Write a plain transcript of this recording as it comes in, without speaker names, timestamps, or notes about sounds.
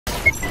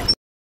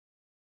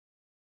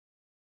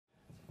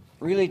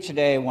really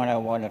today what I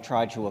want to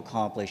try to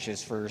accomplish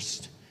is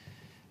first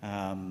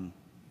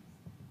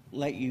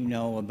let you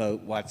know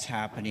about what's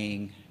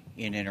happening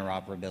in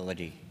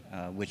interoperability,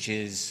 which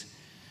is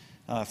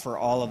for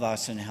all of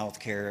us in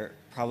healthcare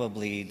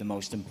probably the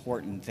most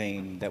important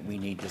thing that we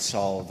need to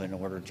solve in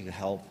order to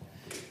help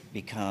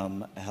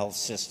become health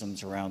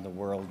systems around the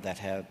world that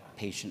have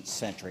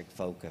patient-centric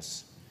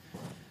focus.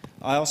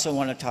 I also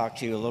want to talk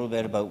to you a little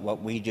bit about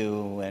what we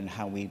do and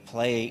how we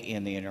play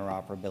in the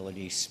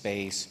interoperability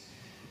space,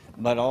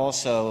 but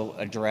also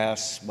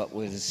address what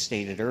was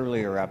stated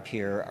earlier up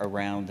here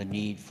around the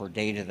need for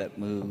data that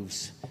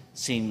moves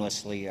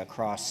seamlessly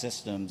across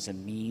systems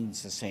and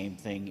means the same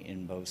thing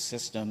in both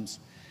systems,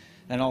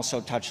 and also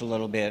touch a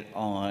little bit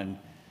on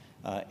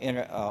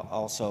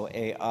also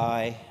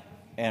AI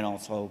and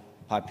also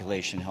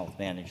population health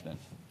management.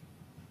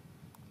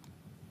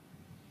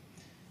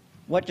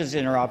 What does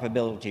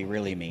interoperability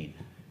really mean?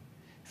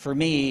 For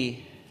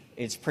me,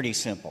 it's pretty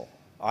simple.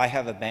 I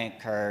have a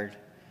bank card.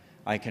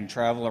 I can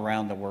travel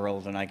around the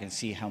world and I can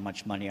see how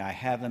much money I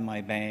have in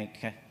my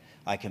bank.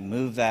 I can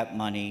move that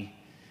money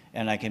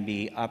and I can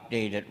be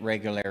updated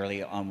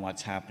regularly on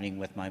what's happening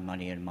with my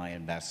money and my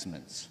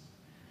investments.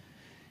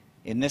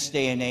 In this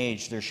day and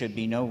age, there should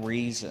be no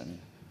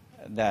reason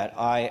that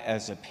I,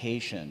 as a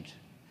patient,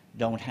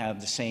 don't have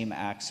the same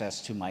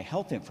access to my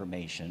health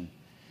information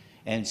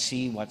and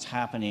see what's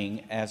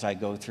happening as I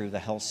go through the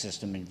health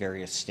system in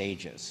various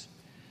stages.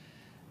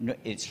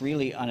 It's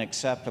really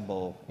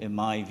unacceptable, in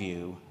my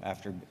view,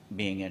 after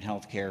being in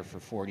healthcare for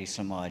 40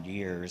 some odd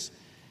years,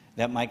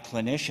 that my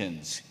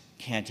clinicians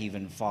can't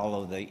even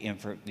follow the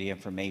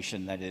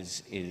information that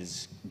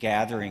is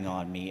gathering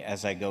on me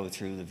as I go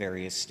through the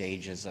various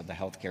stages of the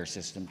healthcare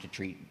system to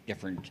treat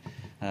different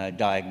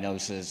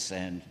diagnoses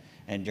and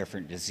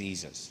different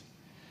diseases.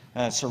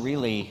 So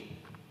really,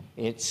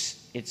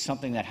 it's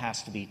something that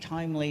has to be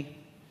timely.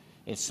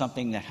 It's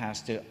something that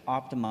has to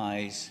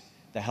optimize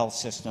the health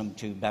system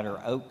to better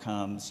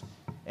outcomes,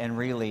 and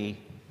really,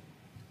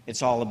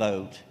 it's all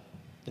about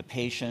the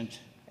patient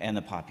and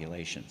the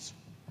populations.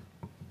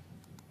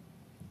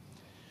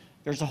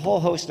 There's a whole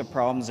host of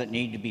problems that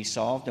need to be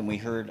solved, and we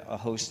heard a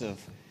host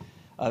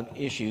of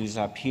issues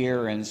up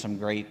here and some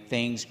great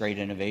things, great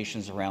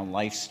innovations around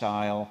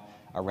lifestyle,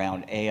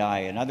 around AI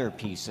and other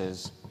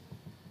pieces.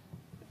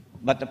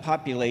 But the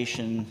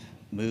population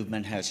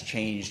movement has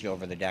changed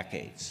over the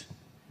decades.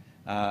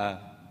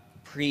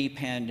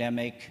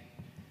 Pre-pandemic,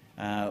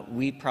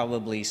 we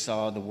probably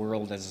saw the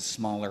world as a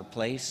smaller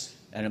place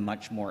and a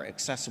much more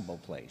accessible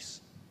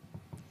place.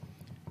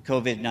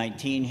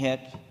 COVID-19 hit,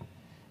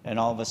 and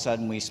all of a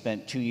sudden we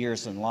spent 2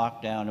 years in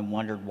lockdown and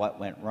wondered what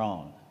went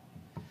wrong.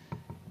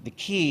 The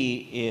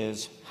key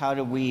is, how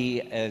do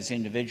we as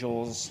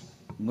individuals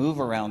move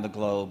around the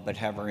globe but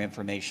have our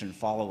information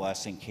follow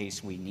us in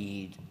case we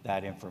need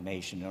that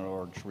information in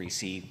order to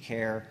receive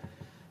care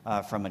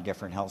from a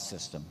different health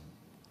system.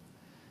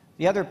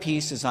 The other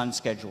piece is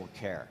unscheduled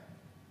care.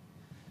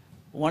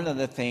 One of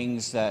the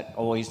things that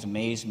always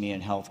amazed me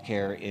in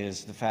healthcare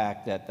is the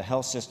fact that the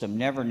health system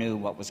never knew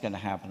what was going to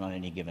happen on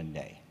any given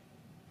day.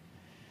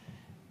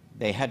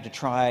 They had to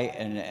try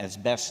and, as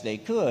best they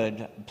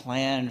could,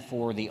 plan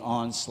for the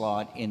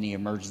onslaught in the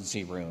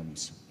emergency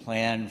rooms,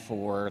 plan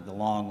for the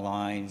long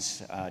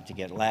lines to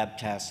get lab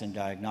tests and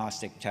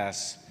diagnostic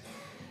tests,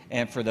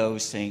 and for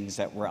those things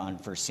that were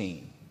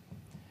unforeseen.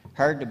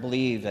 Hard to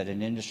believe that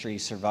an industry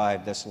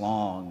survived this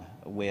long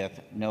with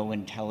no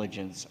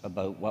intelligence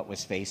about what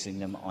was facing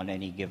them on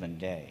any given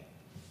day.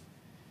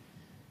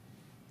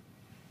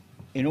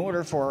 In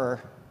order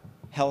for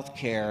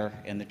healthcare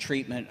and the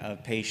treatment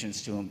of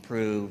patients to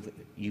improve,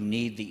 you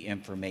need the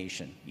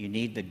information. You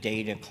need the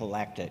data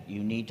collected.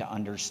 You need to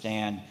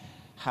understand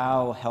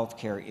how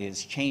healthcare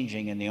is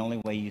changing, and the only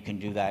way you can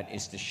do that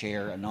is to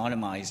share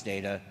anonymized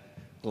data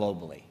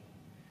globally.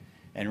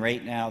 And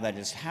right now that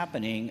is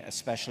happening,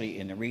 especially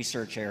in the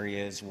research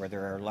areas where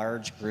there are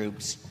large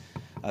groups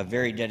of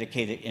very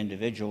dedicated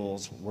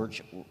individuals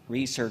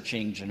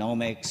researching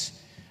genomics,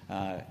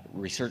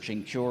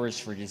 researching cures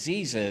for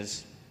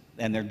diseases,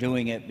 and they're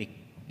doing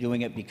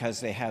it because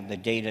they have the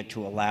data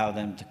to allow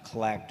them to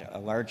collect a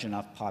large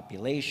enough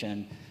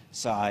population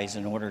size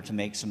in order to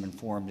make some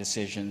informed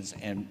decisions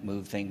and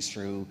move things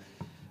through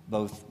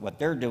both what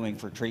they're doing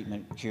for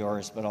treatment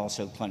cures, but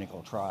also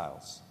clinical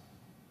trials.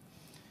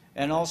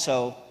 And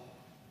also,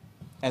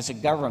 as a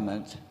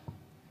government,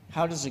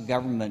 how does a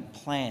government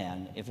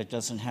plan if it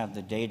doesn't have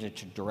the data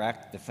to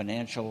direct the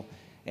financial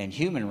and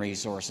human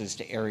resources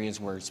to areas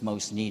where it's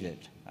most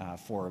needed,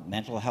 for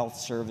mental health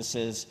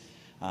services,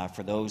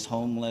 for those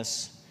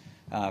homeless,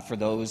 for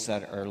those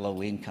that are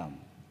low income?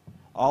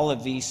 All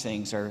of these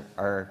things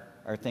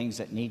are things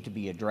that need to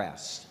be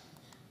addressed.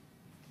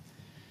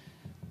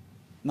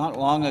 Not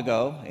long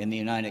ago in the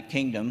United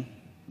Kingdom,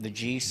 the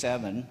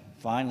G7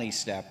 finally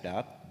stepped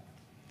up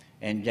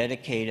and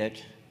dedicated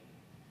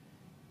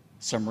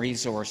some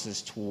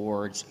resources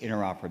towards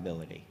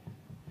interoperability.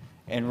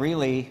 And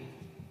really,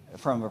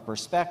 from a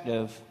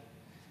perspective,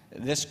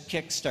 This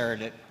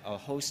kick-started a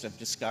host of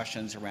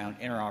discussions around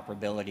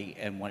interoperability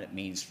and what it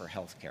means for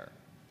healthcare.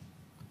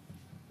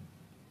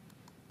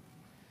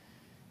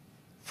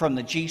 From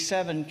the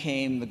G7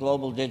 came the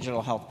Global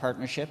Digital Health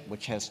Partnership,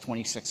 which has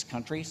 26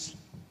 countries.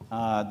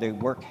 They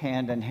work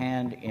hand in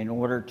hand in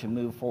order to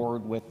move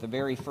forward with the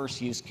very first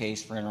use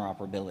case for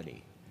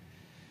interoperability.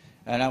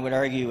 And I would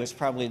argue it's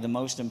probably the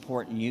most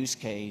important use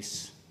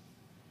case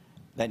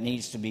that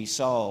needs to be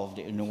solved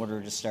in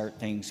order to start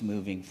things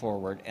moving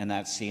forward, and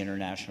that's the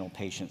International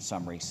Patient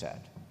Summary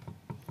Set.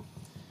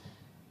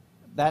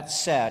 That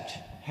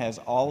set has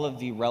all of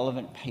the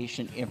relevant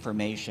patient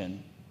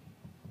information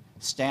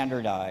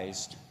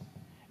standardized,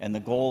 and the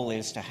goal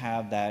is to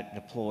have that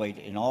deployed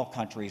in all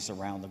countries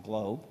around the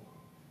globe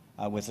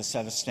with a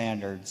set of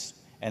standards,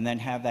 and then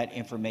have that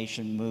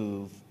information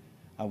move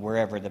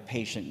wherever the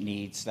patient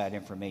needs that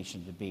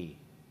information to be.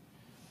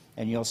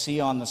 And you'll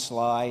see on the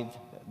slide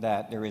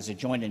that there is a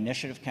Joint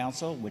Initiative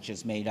Council, which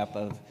is made up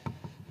of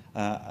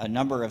a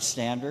number of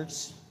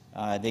standards.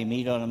 They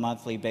meet on a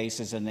monthly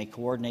basis, and they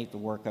coordinate the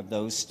work of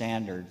those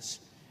standards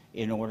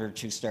in order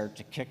to start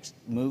to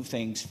move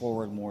things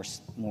forward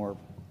more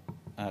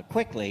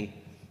quickly,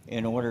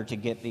 in order to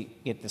get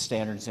the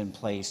standards in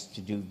place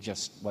to do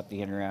just what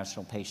the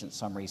International Patient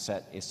Summary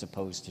Set is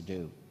supposed to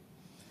do.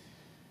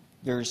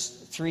 There's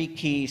 3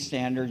 key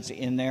standards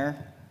in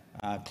there.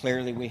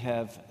 Clearly, we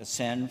have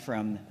SEN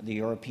from the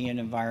European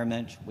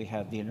environment. We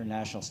have the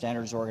International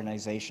Standards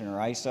Organization, or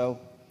ISO.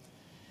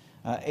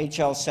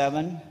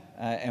 HL7,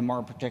 and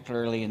more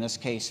particularly in this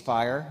case,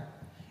 FHIR,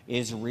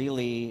 is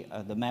really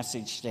the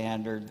message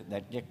standard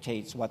that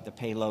dictates what the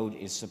payload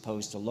is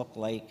supposed to look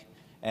like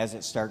as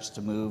it starts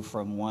to move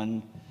from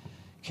one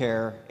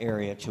care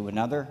area to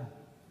another.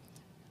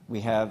 We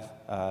have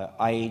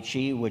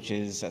IHE, which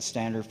is a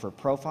standard for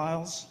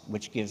profiles,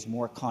 which gives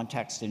more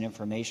context and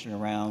information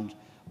around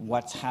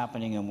what's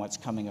happening and what's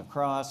coming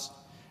across.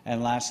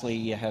 And lastly,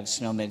 you have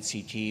SNOMED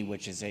CT,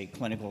 which is a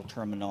clinical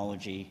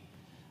terminology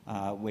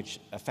which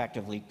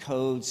effectively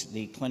codes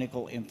the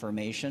clinical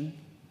information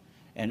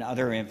and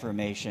other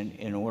information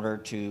in order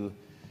to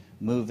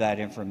move that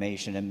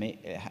information and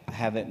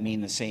have it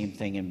mean the same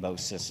thing in both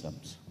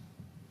systems.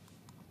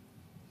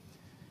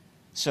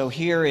 So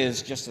here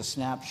is just a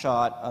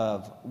snapshot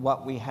of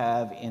what we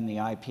have in the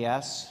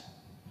IPS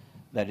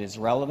that is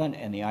relevant,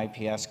 and the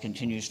IPS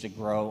continues to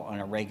grow on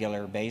a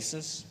regular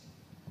basis.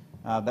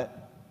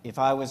 But if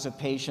I was a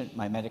patient,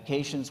 my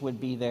medications would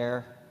be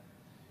there.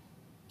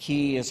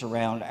 Key is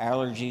around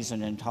allergies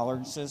and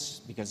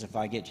intolerances, because if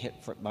I get hit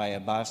by a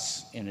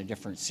bus in a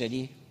different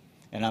city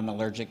and I'm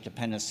allergic to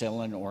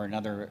penicillin or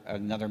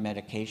another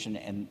medication,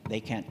 and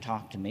they can't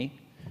talk to me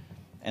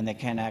and they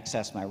can't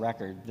access my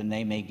record, then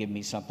they may give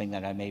me something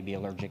that I may be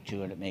allergic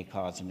to, and it may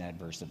cause an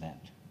adverse event.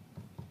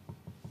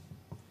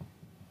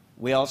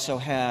 We also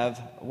have,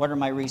 what are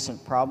my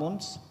recent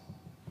problems?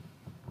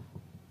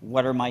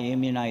 What are my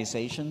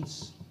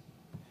immunizations?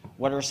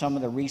 What are some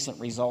of the recent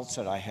results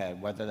that I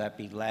had, whether that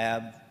be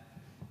lab,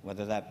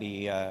 whether that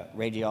be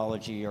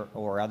radiology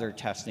or other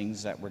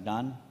testings that were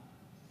done?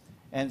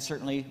 And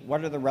certainly,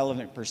 what are the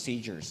relevant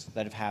procedures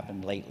that have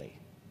happened lately?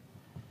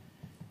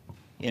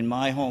 In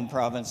my home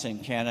province in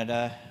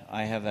Canada,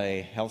 I have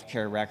a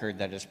healthcare record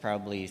that is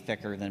probably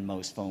thicker than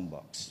most phone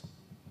books.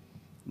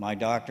 My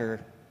doctor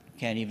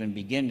can't even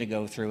begin to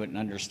go through it and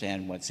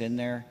understand what's in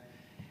there.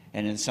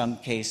 And in some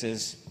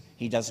cases,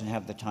 he doesn't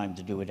have the time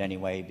to do it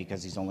anyway,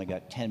 because he's only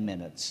got 10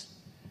 minutes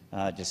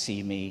to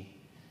see me,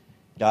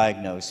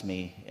 diagnose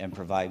me, and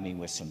provide me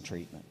with some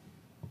treatment.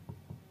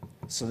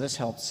 So this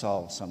helps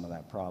solve some of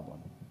that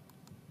problem.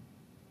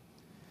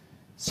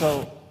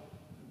 So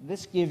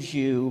this gives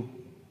you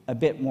a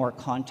bit more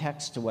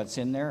context to what's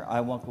in there. I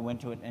won't go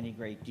into it in any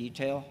great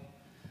detail,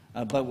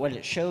 but what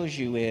it shows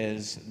you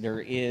is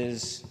there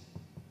is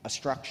a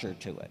structure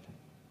to it.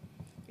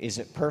 Is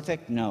it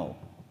perfect? No.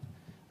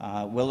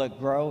 Will it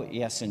grow?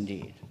 Yes,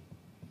 indeed.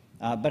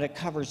 But it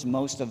covers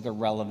most of the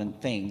relevant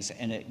things,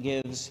 and it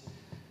gives,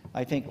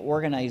 I think,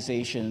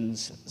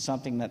 organizations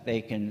something that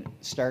they can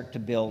start to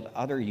build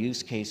other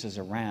use cases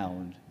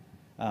around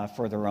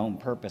for their own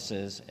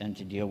purposes and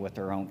to deal with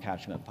their own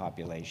catchment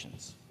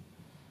populations.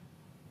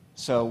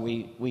 So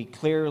we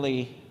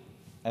clearly,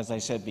 as I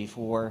said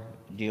before,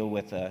 deal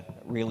with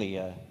really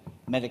a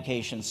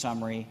medication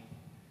summary,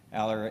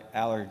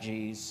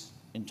 allergies,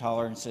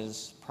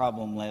 intolerances,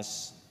 problem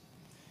lists.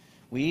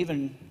 We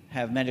even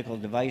have medical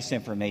device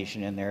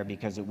information in there,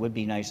 because it would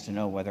be nice to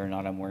know whether or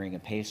not I'm wearing a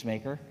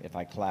pacemaker if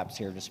I collapse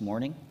here this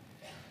morning,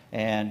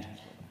 and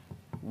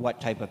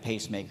what type of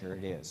pacemaker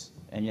it is.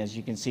 And as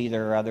you can see,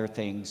 there are other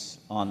things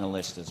on the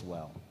list as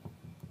well.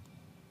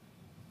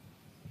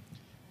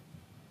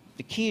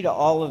 The key to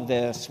all of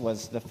this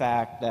was the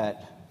fact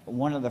that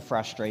one of the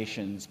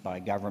frustrations by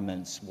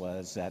governments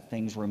was that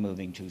things were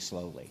moving too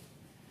slowly.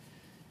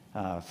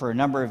 For a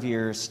number of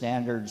years,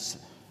 standards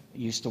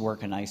used to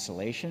work in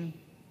isolation,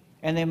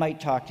 and they might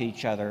talk to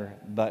each other,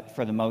 but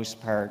for the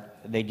most part,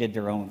 they did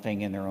their own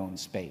thing in their own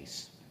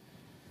space.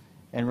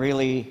 And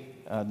really,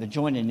 the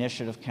Joint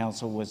Initiative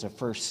Council was a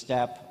first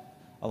step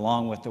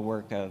along with the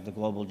work of the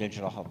Global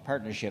Digital Health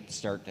Partnership,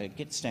 start to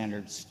get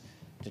standards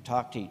to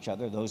talk to each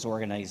other, those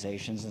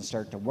organizations, and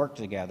start to work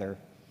together,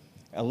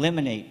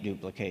 eliminate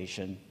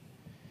duplication,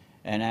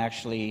 and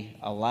actually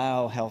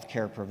allow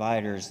healthcare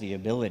providers the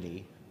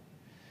ability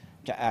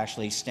to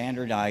actually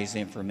standardize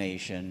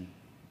information,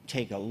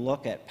 take a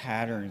look at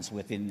patterns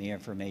within the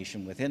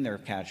information within their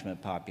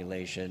catchment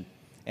population,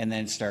 and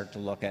then start to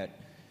look at,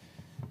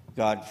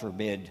 God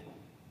forbid,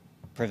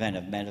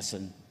 preventive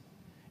medicine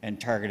and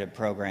targeted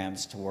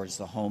programs towards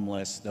the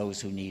homeless,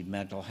 those who need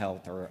mental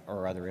health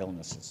or other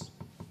illnesses.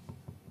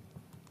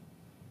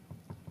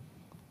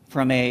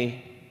 From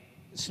a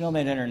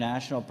SNOMED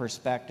International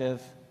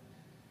perspective,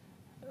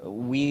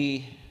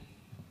 we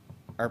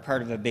are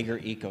part of a bigger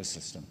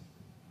ecosystem.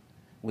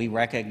 We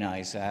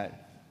recognize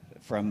that.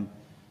 From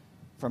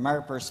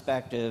our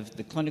perspective,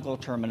 the clinical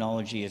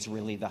terminology is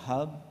really the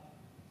hub,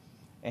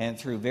 and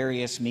through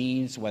various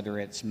means, whether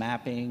it's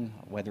mapping,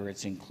 whether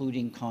it's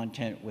including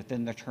content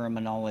within the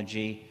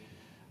terminology,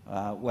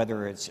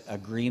 whether it's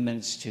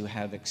agreements to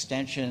have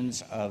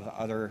extensions of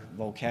other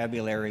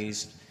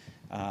vocabularies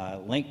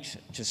linked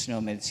to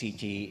SNOMED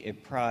CT,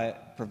 it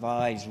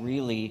provides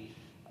really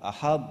a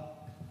hub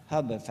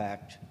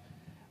effect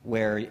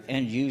where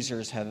end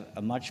users have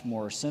a much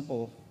more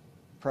simple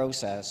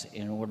process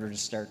in order to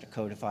start to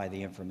codify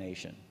the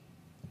information.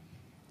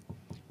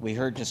 We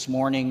heard this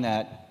morning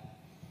that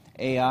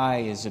AI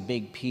is a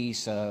big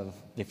piece of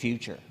the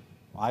future.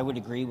 I would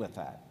agree with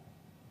that.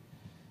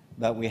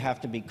 But we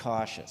have to be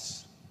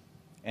cautious.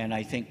 And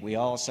I think we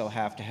also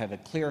have to have a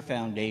clear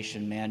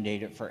foundation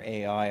mandated for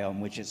AI on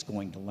which it's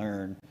going to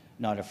learn,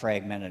 not a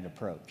fragmented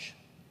approach.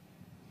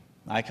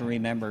 I can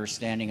remember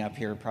standing up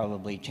here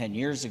probably 10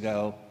 years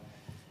ago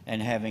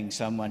and having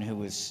someone who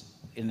was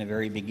in the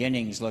very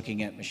beginnings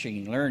looking at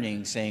machine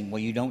learning saying, well,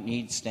 you don't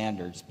need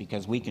standards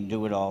because we can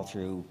do it all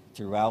through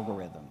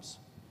algorithms.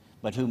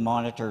 But who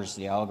monitors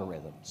the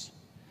algorithms?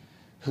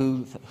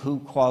 Who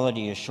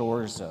quality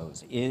assures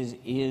those?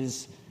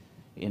 Is,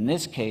 in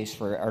this case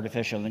for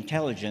artificial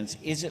intelligence,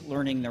 is it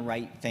learning the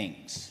right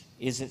things?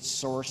 Is it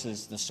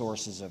the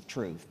sources of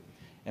truth?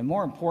 And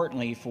more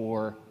importantly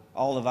for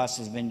all of us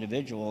as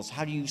individuals,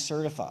 how do you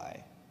certify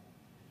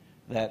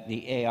that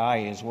the AI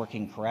is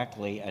working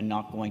correctly and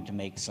not going to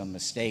make some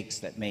mistakes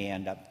that may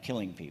end up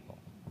killing people?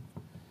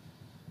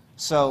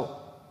 So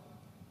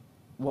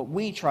what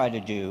we try to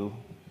do,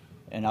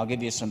 and I'll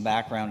give you some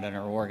background on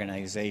our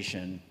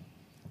organization,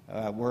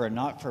 we're a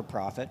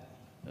not-for-profit.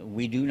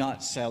 We do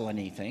not sell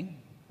anything.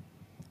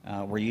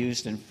 We're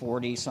used in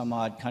 40 some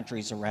odd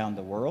countries around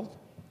the world.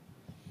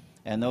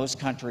 And those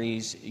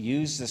countries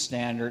use the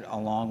standard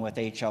along with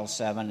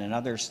HL7 and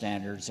other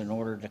standards in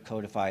order to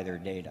codify their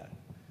data.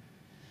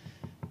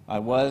 I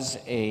was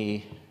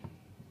a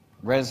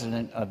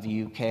resident of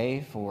the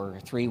UK for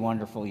 3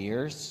 wonderful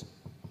years.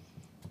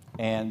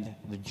 And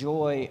the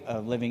joy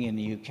of living in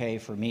the UK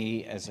for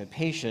me as a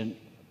patient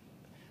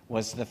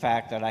was the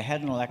fact that I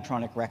had an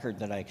electronic record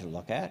that I could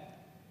look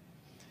at.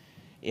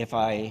 If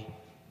I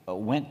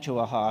went to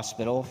a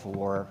hospital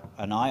for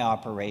an eye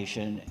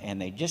operation and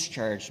they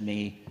discharged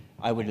me,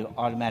 I would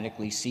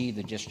automatically see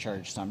the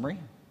discharge summary.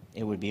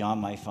 It would be on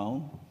my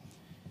phone.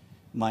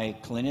 My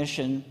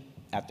clinician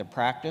at the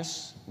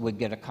practice would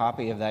get a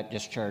copy of that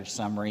discharge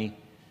summary,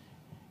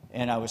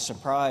 and I was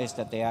surprised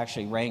that they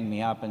actually rang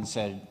me up and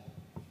said,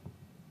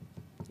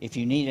 if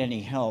you need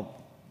any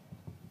help,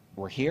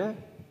 we're here,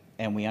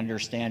 and we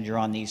understand you're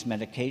on these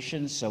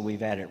medications, so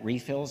we've added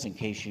refills in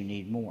case you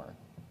need more.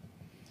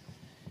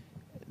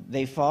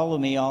 They follow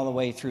me all the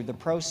way through the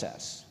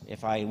process.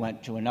 If I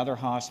went to another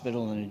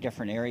hospital in a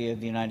different area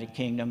of the United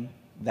Kingdom,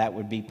 that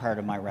would be part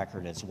of my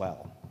record as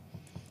well.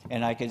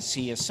 And I could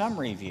see a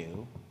summary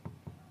view,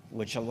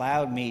 which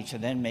allowed me to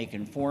then make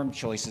informed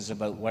choices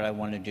about what I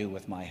want to do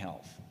with my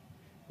health.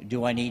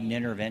 Do I need an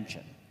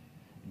intervention?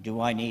 Do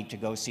I need to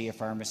go see a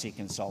pharmacy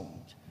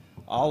consultant?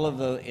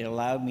 It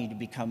allowed me to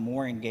become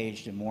more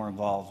engaged and more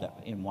involved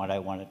in what I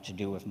wanted to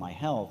do with my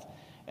health.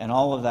 And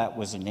all of that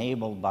was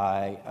enabled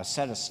by a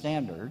set of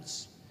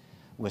standards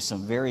with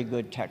some very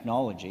good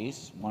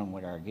technologies, one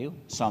would argue,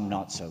 some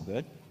not so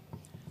good,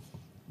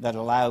 that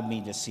allowed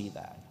me to see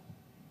that.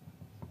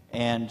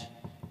 And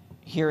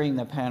hearing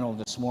the panel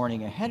this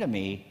morning ahead of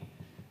me,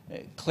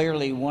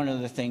 clearly one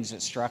of the things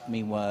that struck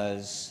me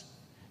was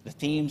the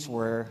themes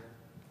were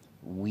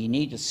we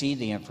need to see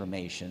the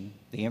information.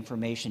 The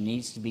information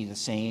needs to be the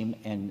same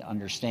and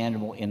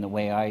understandable in the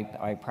way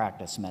I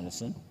practice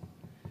medicine.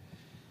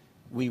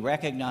 We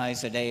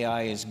recognize that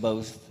AI is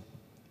both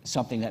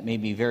something that may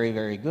be very,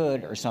 very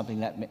good or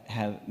something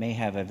that may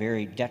have a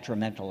very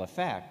detrimental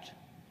effect.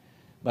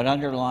 But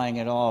underlying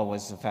it all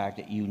was the fact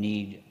that you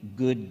need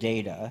good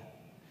data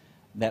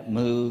that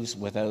moves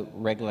without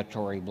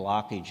regulatory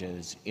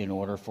blockages in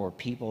order for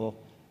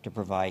people to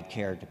provide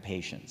care to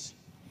patients,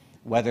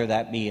 whether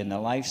that be in the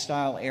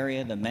lifestyle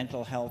area, the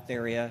mental health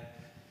area,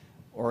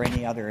 or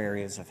any other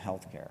areas of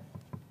healthcare.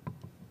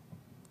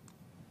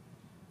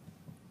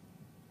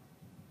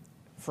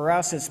 For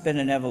us, it's been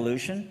an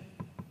evolution.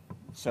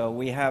 So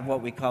we have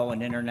what we call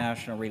an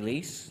international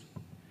release.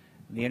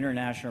 The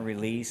international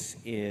release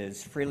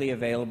is freely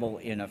available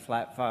in a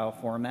flat file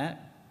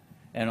format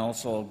and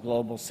also a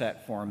global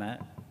set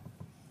format.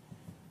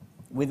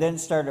 We then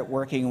started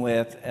working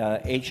with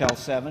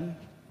HL7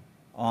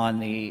 on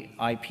the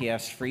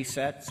IPS free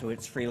set, so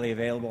it's freely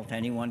available to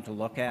anyone to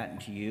look at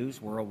and to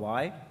use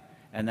worldwide,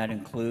 and that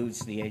includes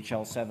the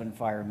HL7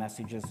 fire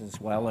messages as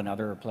well and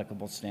other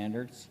applicable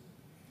standards.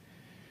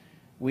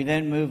 We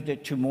then moved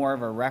it to more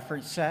of a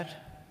reference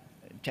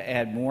set to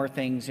add more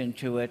things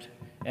into it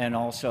and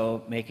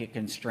also make it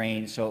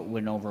constrained so it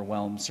wouldn't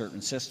overwhelm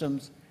certain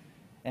systems.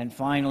 And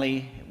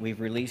finally, we've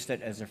released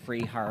it as a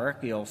free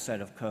hierarchical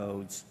set of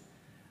codes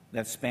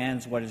that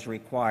spans what is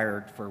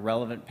required for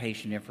relevant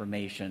patient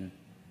information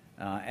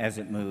as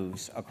it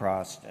moves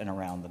across and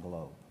around the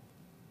globe.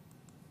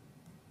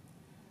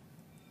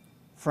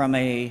 From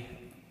a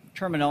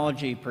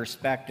terminology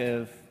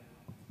perspective,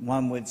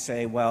 one would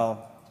say,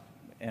 well,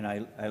 and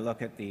I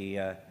look at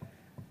the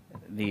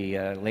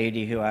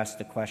lady who asked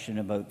the question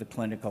about the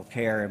clinical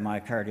care in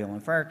myocardial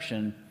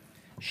infarction.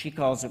 She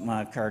calls it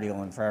myocardial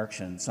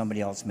infarction.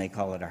 Somebody else may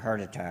call it a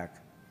heart attack.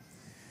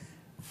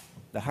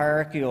 The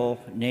hierarchical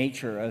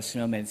nature of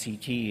SNOMED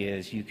CT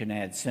is you can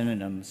add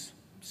synonyms.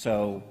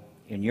 So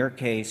in your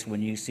case,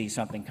 when you see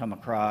something come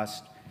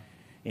across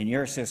in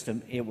your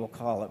system, it will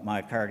call it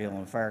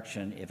myocardial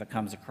infarction. If it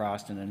comes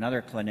across in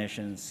another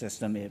clinician's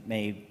system, it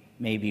may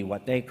be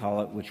what they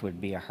call it, which would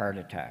be a heart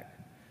attack.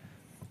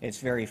 It's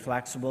very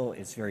flexible,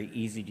 it's very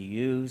easy to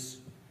use,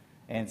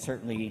 and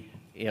certainly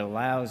it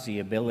allows the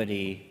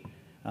ability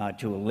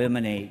to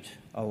eliminate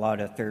a lot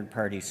of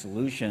third-party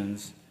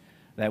solutions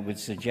that would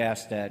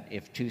suggest that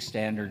if two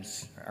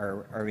standards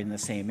are in the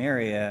same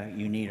area,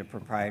 you need a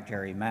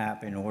proprietary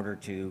map in order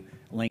to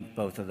link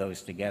both of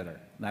those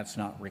together. That's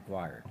not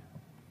required.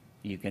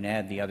 You can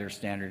add the other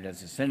standard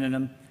as a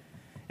synonym,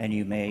 and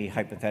you may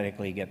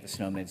hypothetically get the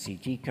SNOMED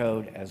CT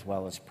code as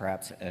well as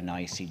perhaps an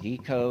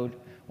ICD code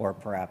or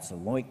perhaps a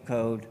LOIC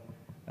code,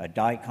 a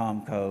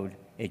DICOM code.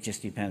 It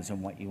just depends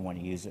on what you want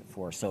to use it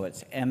for. So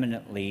it's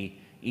eminently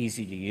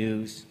easy to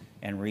use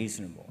and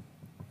reasonable.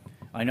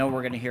 I know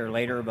we're going to hear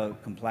later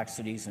about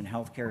complexities in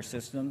healthcare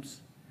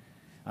systems.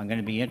 I'm going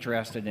to be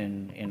interested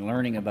in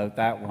learning about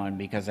that one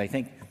because I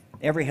think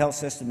every health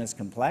system is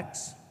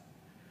complex,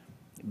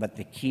 but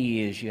the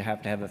key is you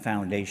have to have a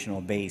foundational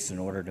base in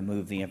order to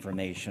move the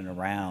information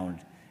around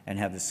and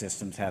have the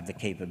systems have the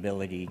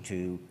capability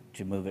to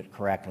move it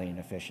correctly and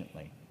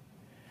efficiently.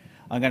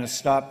 I'm going to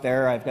stop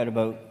there. I've got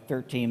about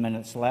 13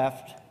 minutes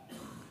left.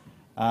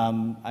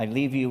 I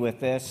leave you with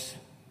this.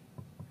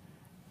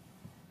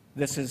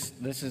 This is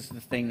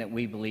the thing that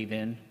we believe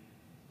in.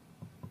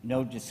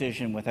 No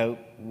decision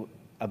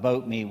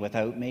about me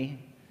without me,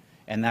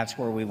 and that's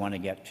where we want to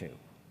get to.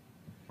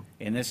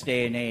 In this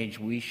day and age,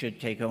 we should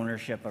take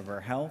ownership of our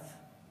health.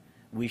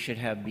 We should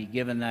be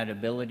given that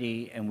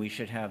ability, and we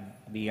should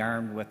be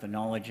armed with the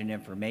knowledge and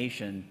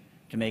information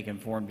to make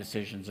informed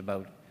decisions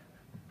about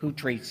who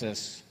treats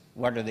us,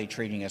 what are they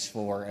treating us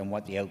for, and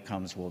what the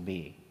outcomes will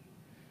be.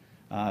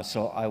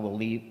 So I will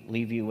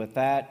leave you with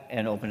that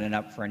and open it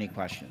up for any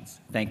questions.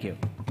 Thank you.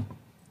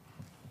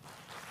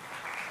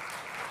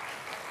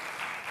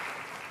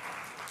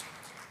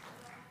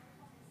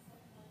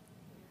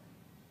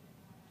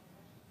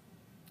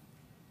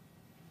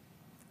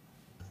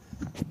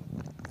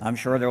 I'm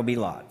sure there'll be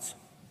lots.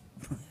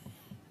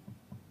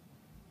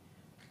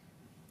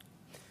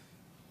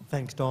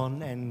 Thanks,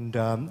 Don. And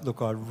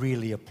look, I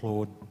really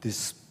applaud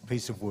this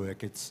piece of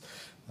work. It's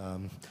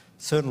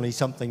certainly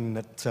something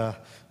that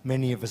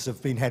many of us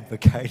have been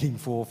advocating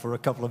for a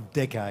couple of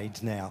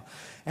decades now.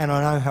 And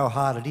I know how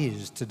hard it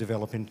is to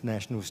develop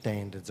international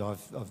standards.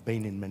 I've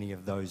been in many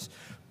of those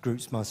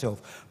groups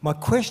myself. My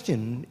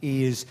question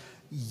is,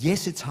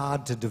 yes, it's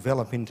hard to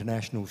develop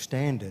international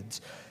standards.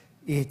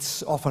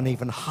 It's often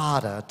even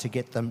harder to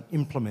get them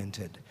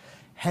implemented.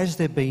 Has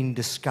there been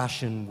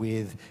discussion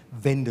with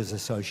vendors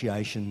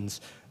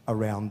associations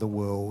around the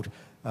world?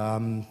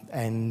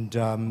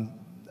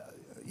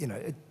 You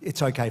know,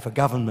 it's okay for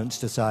governments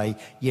to say,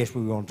 yes,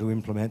 we want to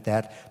implement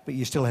that, but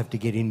you still have to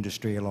get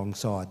industry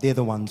alongside. They're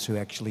the ones who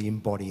actually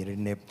embody it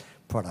in their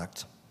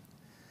product.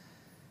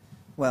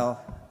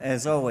 Well,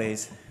 as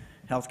always,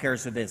 healthcare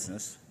is a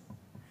business.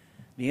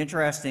 The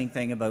interesting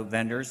thing about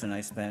vendors, and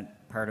I spent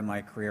part of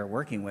my career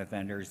working with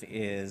vendors,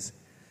 is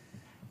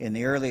in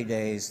the early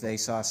days, they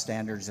saw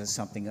standards as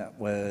something that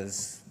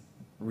was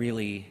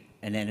really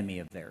an enemy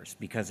of theirs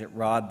because it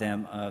robbed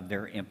them of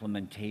their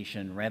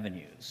implementation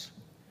revenues.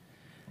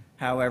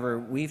 However,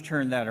 we've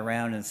turned that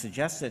around and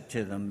suggested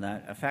to them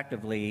that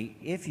effectively,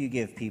 if you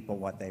give people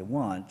what they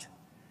want,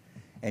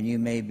 and you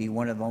may be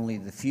one of only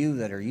the few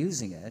that are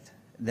using it,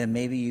 then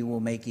maybe you will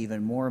make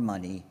even more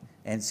money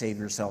and save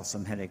yourself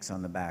some headaches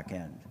on the back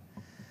end.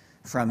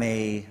 From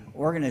a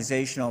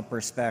organizational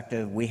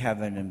perspective, we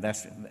have an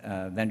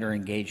vendor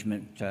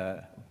engagement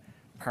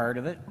part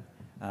of it.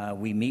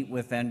 We meet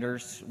with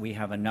vendors. We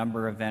have a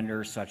number of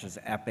vendors such as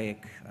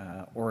Epic,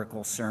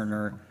 Oracle,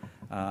 Cerner,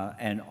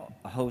 and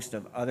a host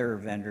of other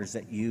vendors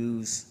that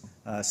use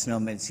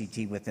SNOMED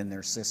CT within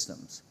their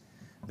systems.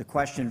 The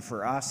question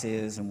for us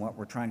is, and what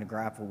we're trying to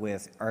grapple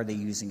with, are they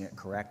using it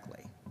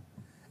correctly?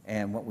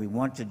 And what we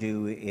want to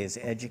do is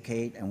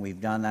educate, and we've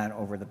done that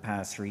over the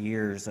past 3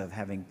 years of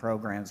having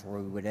programs where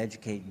we would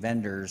educate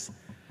vendors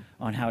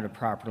on how to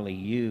properly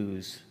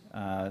use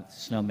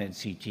SNOMED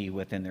CT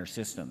within their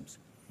systems.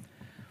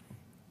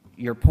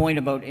 Your point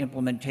about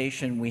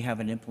implementation, we have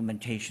an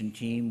implementation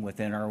team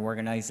within our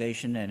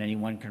organization, and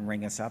anyone can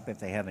ring us up if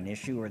they have an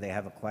issue or they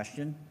have a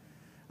question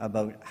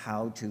about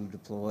how to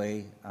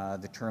deploy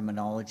the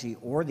terminology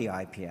or the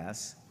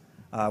IPS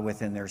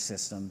within their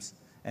systems,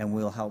 and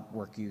we'll help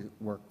work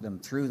them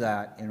through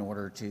that in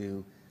order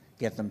to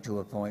get them to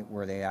a point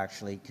where they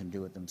actually can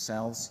do it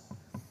themselves.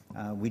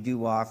 We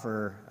do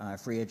offer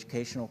free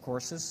educational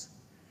courses,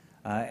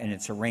 and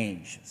it's a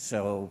range.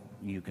 So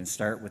you can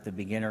start with the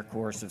beginner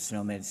course of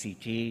SNOMED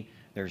CT.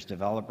 There's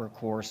developer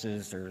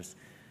courses. There's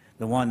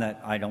the one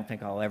that I don't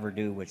think I'll ever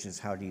do, which is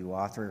how do you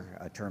author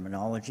a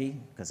terminology,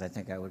 because I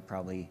think I would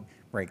probably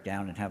break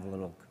down and have a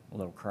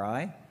little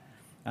cry.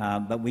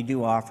 But we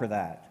do offer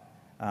that.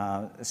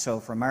 So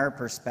from our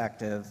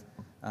perspective,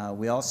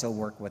 we also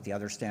work with the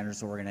other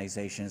standards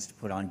organizations to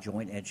put on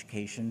joint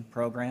education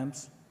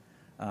programs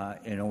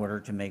in order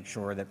to make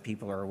sure that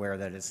people are aware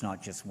that it's not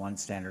just one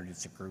standard,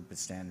 it's a group of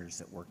standards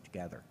that work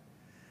together.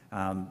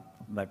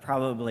 But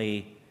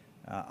probably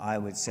I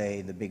would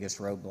say the biggest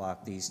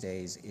roadblock these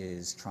days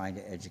is trying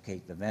to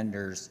educate the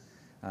vendors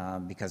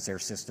because their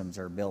systems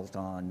are built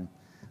on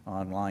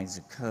lines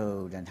of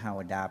code, and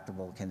how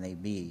adaptable can they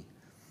be.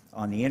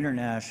 On the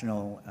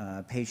international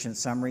patient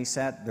summary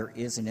set, there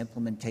is an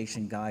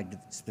implementation guide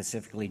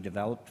specifically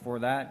developed for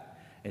that.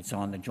 It's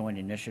on the Joint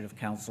Initiative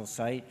Council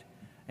site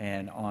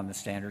and on the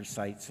standard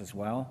sites as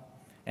well.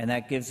 And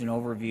that gives an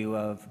overview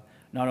of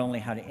not only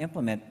how to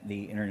implement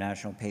the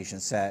international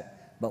patient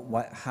set,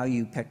 but how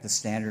you pick the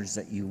standards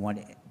that you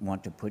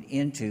want to put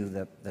into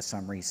the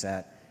summary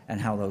set and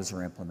how those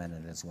are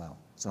implemented as well.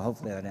 So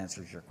hopefully that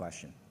answers your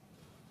question.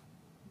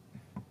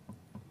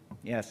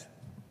 Yes.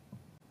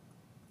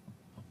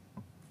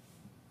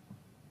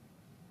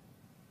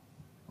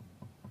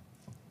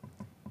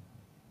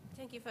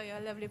 Thank you for your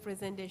lovely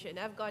presentation.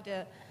 I've got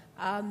a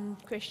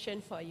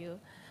question for you.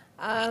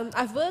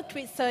 I've worked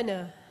with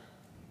Cerner.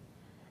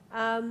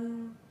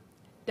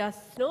 Does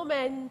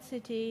SNOMED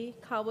City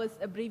covers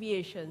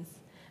abbreviations?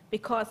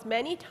 Because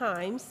many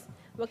times,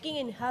 working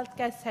in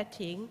healthcare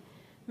setting,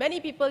 many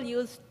people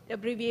use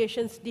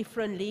abbreviations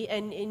differently,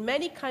 and in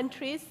many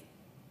countries,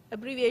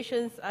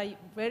 abbreviations are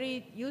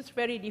used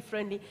very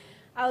differently.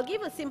 I'll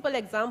give a simple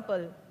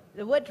example,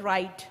 the word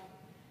right.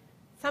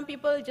 Some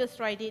people just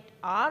write it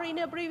R in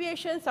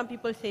abbreviation, some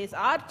people say it's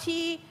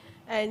RT,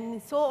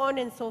 and so on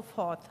and so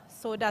forth.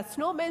 So does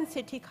SNOMED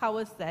City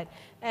covers that?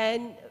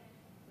 And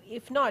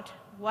if not,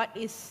 what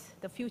is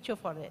the future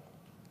for it?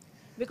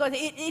 Because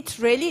it's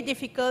really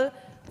difficult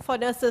for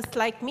nurses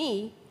like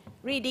me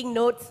reading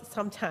notes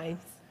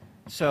sometimes.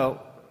 So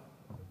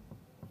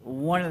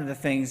one of the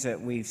things that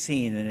we've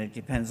seen, and it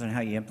depends on how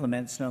you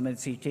implement SNOMED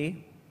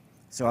CT.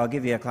 So I'll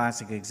give you a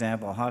classic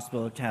example,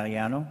 Hospital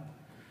Italiano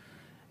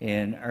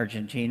in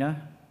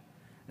Argentina.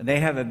 They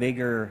have a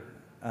bigger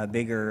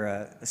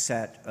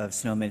set of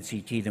SNOMED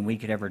CT than we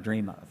could ever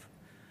dream of.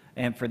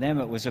 And for them,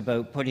 it was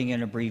about putting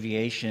in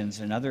abbreviations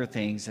and other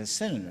things as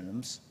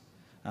synonyms.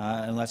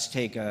 And let's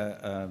take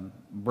a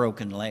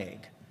broken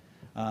leg.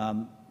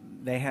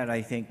 They had,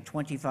 I think,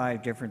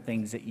 25 different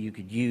things that you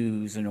could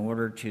use in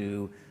order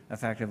to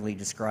effectively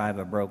describe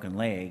a broken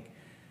leg.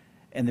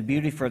 And the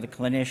beauty for the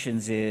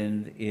clinicians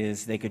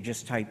is they could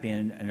just type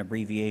in an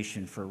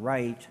abbreviation for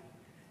right.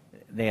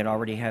 They had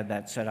already had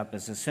that set up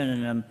as a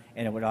synonym,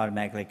 and it would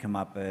automatically come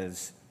up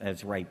as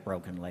right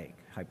broken leg,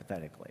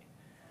 hypothetically.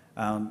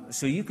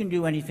 So you can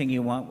do anything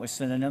you want with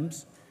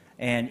synonyms,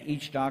 and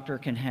each doctor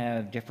can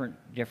have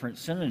different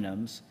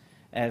synonyms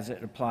as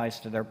it applies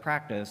to their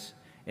practice.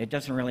 It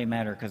doesn't really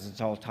matter because it's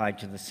all tied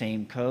to the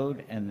same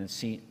code and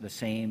the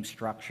same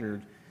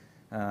structured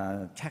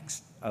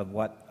text of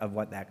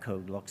what that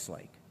code looks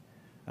like.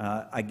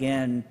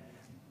 Again,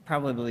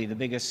 probably the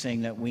biggest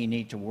thing that we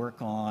need to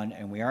work on,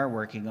 and we are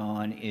working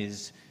on,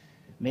 is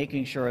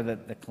making sure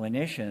that the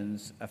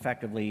clinicians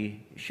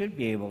effectively should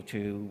be able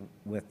to,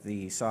 with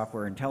the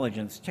software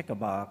intelligence, tick a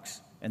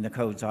box and the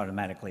code's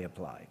automatically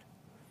applied.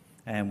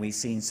 And we've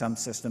seen some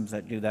systems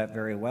that do that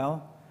very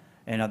well,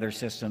 and other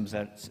systems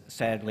that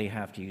sadly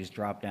have to use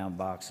drop-down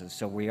boxes.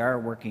 So we are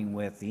working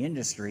with the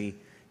industry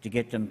to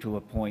get them to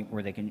a point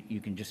where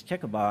you can just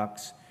tick a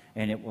box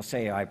and it will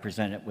say I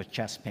present it with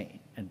chest pain,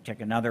 and tick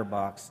another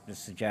box to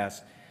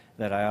suggest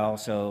that I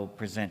also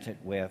present it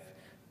with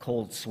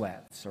cold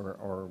sweats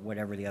or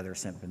whatever the other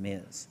symptom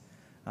is.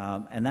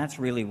 And that's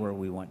really where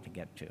we want to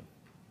get to.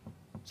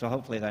 So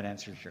hopefully that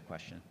answers your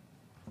question.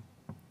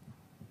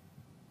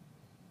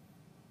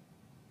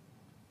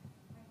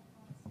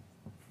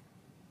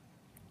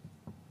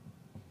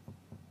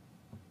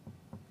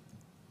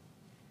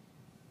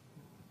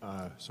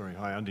 Sorry,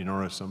 hi, Andy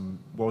Norris. I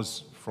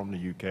was from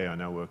the UK. I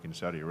now work in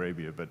Saudi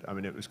Arabia, but I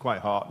mean, it was quite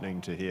heartening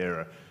to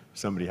hear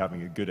somebody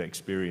having a good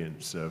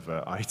experience of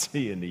IT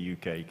in the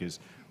UK, because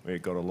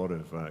it got a lot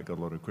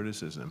of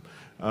criticism.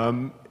 I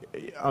mean,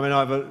 I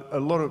have a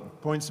lot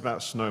of points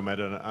about SNOMED,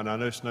 and I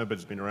know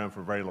SNOMED's been around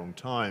for a very long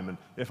time. And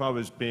if I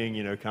was being,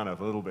 kind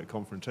of a little bit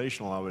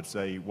confrontational, I would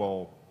say,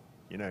 well,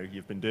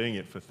 you've been doing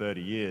it for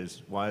 30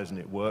 years. Why hasn't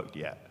it worked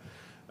yet?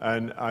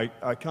 And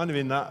I kind of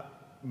in that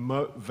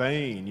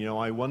vein,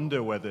 I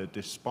wonder whether,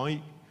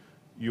 despite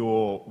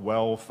your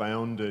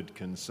well-founded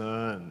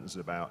concerns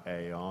about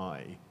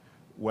AI,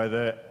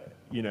 whether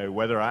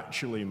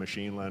actually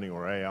machine learning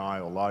or AI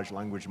or large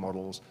language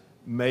models,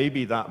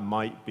 maybe that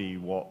might be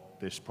what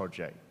this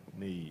project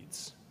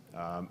needs.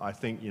 I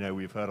think,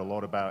 we've heard a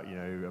lot about,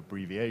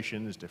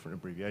 abbreviations, different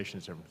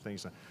abbreviations, different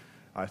things.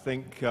 I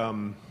think,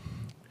 I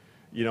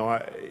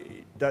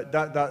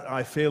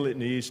feel it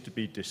needs to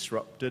be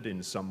disrupted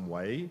in some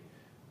way.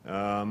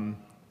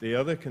 The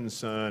other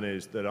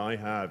concern that I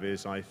have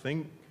is I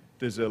think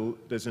there's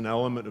an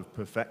element of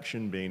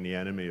perfection being the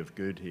enemy of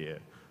good here.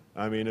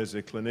 I mean, as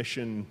a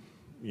clinician,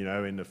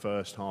 in the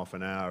first half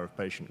an hour of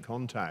patient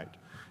contact,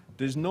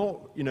 there's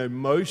not,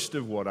 most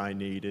of what I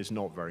need is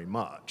not very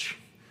much.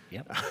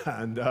 Yep.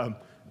 And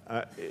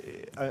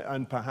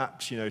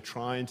perhaps,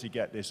 trying to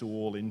get this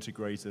all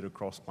integrated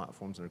across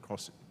platforms and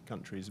across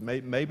countries,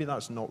 maybe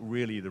that's not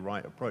really the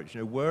right approach.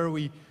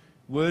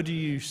 Where do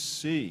you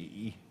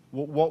see,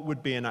 what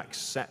would be an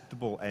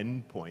acceptable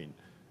endpoint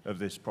of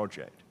this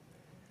project?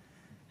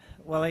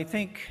 Well, I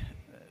think,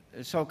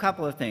 so a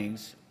couple of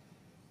things.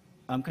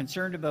 I'm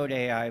concerned about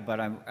AI, but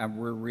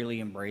we're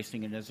really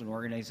embracing it as an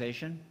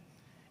organization.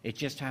 It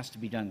just has to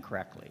be done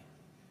correctly.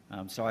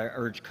 So I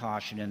urge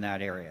caution in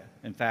that area.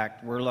 In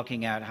fact, we're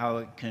looking at how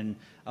it can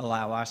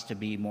allow us to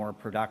be more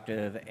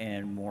productive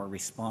and more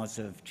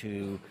responsive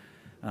to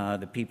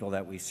the people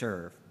that we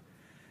serve.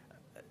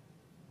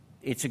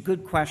 It's a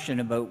good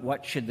question about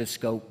what should the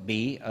scope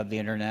be of the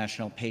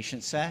international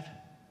patient set.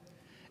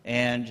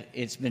 And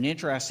it's been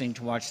interesting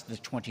to watch the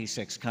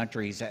 26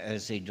 countries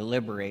as they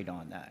deliberate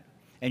on that.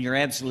 And you're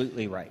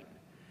absolutely right.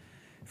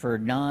 For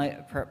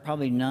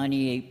probably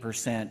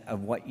 98%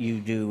 of what you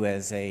do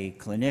as a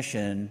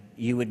clinician,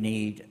 you would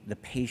need the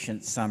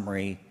patient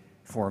summary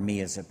for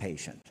me as a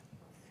patient.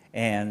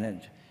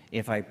 And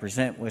if I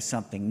present with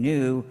something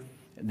new,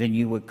 then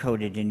you would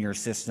code it in your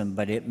system,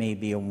 but it may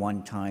be a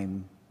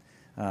one-time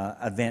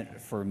event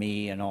for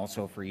me and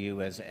also for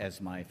you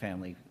as my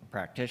family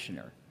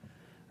practitioner.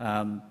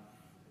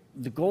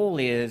 The goal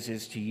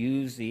is to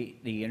use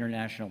the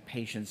International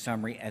Patient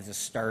Summary as a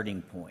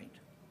starting point,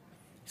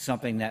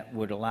 something that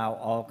would allow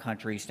all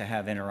countries to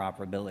have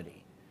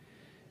interoperability.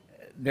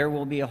 There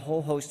will be a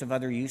whole host of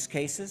other use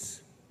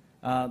cases,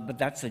 but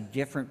that's a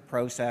different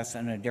process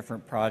and a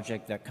different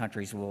project that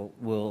countries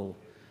will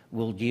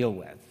deal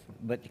with.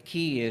 But the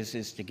key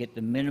is to get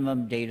the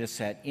minimum data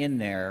set in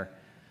there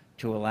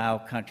to allow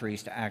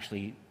countries to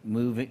actually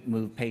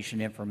move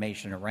patient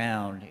information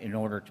around in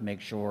order to make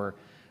sure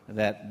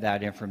that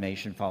that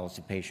information follows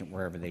the patient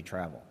wherever they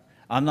travel.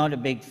 I'm not a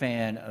big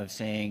fan of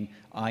saying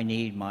I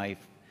need my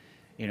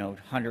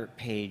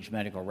 100-page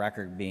medical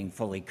record being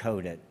fully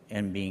coded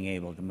and being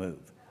able to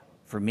move.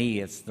 For me,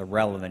 it's the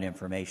relevant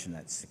information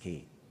that's the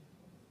key.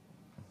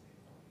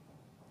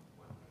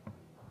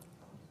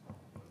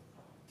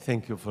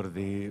 Thank you for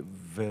the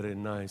very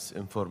nice,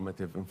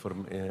 informative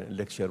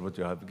lecture what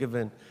you have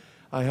given.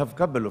 I have a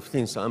couple of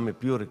things. I'm a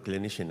pure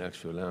clinician,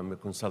 actually. I'm a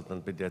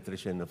consultant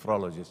pediatrician,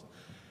 nephrologist.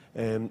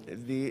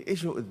 The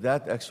issue is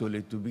that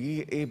actually to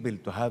be able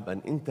to have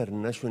an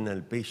international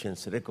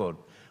patient's record,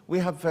 we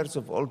have first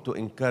of all to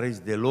encourage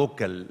the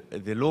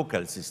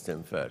local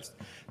system first,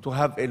 to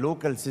have a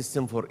local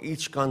system for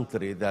each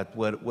country that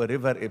where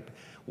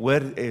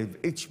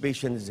each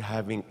patient is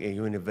having a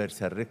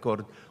universal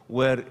record,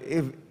 where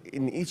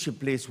in each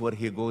place where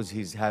he goes,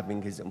 he's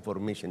having his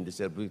information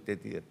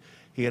distributed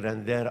here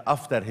and there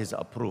after his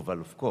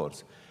approval, of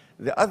course.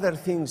 The other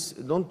things,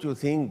 don't you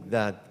think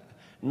that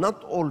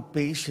not all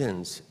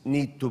patients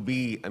need to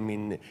be,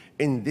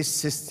 in this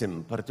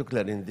system,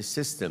 particularly in this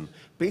system,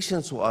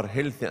 patients who are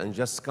healthy and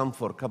just come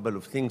for a couple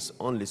of things,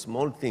 only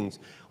small things,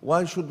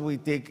 why should we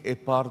take a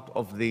part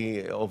of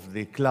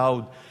the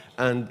cloud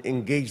and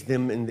engage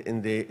them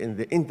in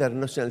the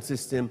international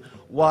system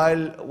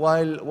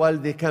while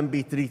they can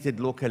be treated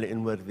locally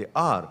in where they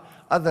are?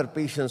 Other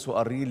patients who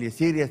are really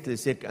seriously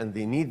sick and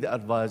they need the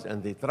advice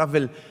and they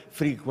travel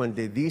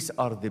frequently, these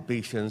are the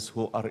patients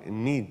who are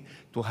in need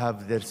to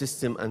have their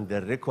system and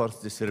their records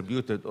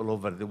distributed all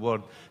over the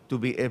world to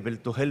be able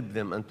to help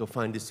them and to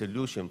find a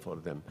solution for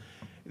them.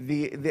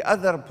 The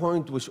other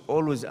point which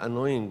always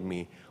annoying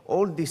me,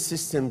 all these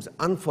systems,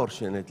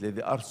 unfortunately,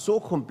 they are so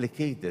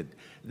complicated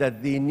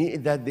that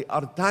they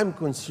are time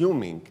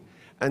consuming.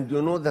 And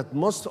you know that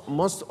most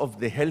of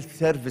the health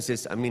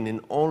services, in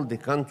all the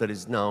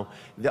countries now,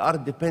 they are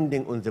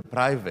depending on the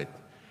private.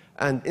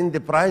 And in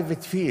the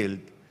private field,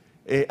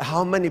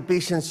 how many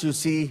patients you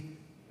see,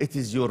 it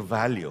is your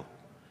value.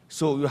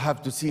 So you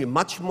have to see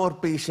much more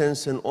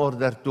patients in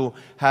order to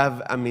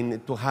have,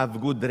 to have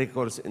good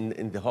records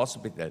in the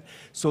hospital.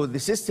 So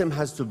the system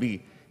has to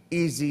be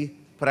easy,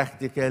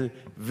 practical,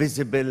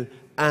 visible,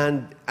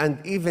 and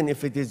even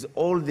if it is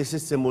all the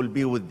system will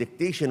be with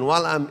dictation,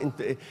 while I'm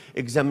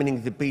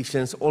examining the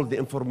patients, all the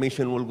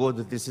information will go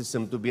to the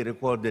system to be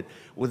recorded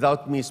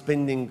without me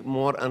spending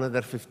more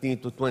another 15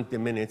 to 20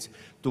 minutes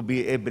to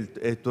be able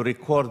to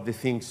record the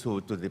things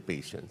to the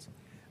patients.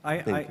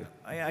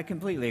 I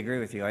completely agree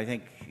with you. I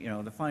think, you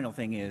know, the final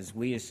thing is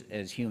we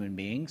as human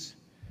beings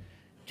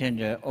tend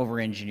to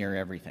over-engineer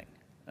everything,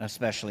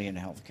 especially in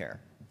healthcare.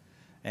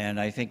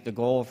 And I think the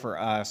goal for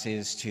us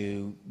is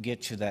to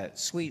get to that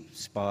sweet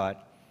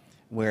spot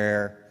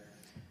where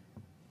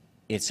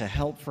it's a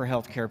help for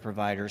healthcare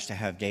providers to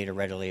have data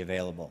readily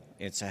available.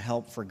 It's a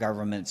help for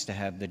governments to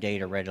have the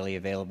data readily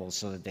available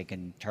so that they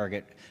can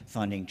target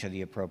funding to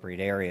the appropriate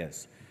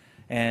areas.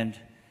 And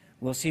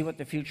we'll see what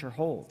the future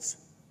holds.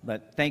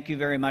 But thank you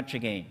very much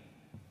again.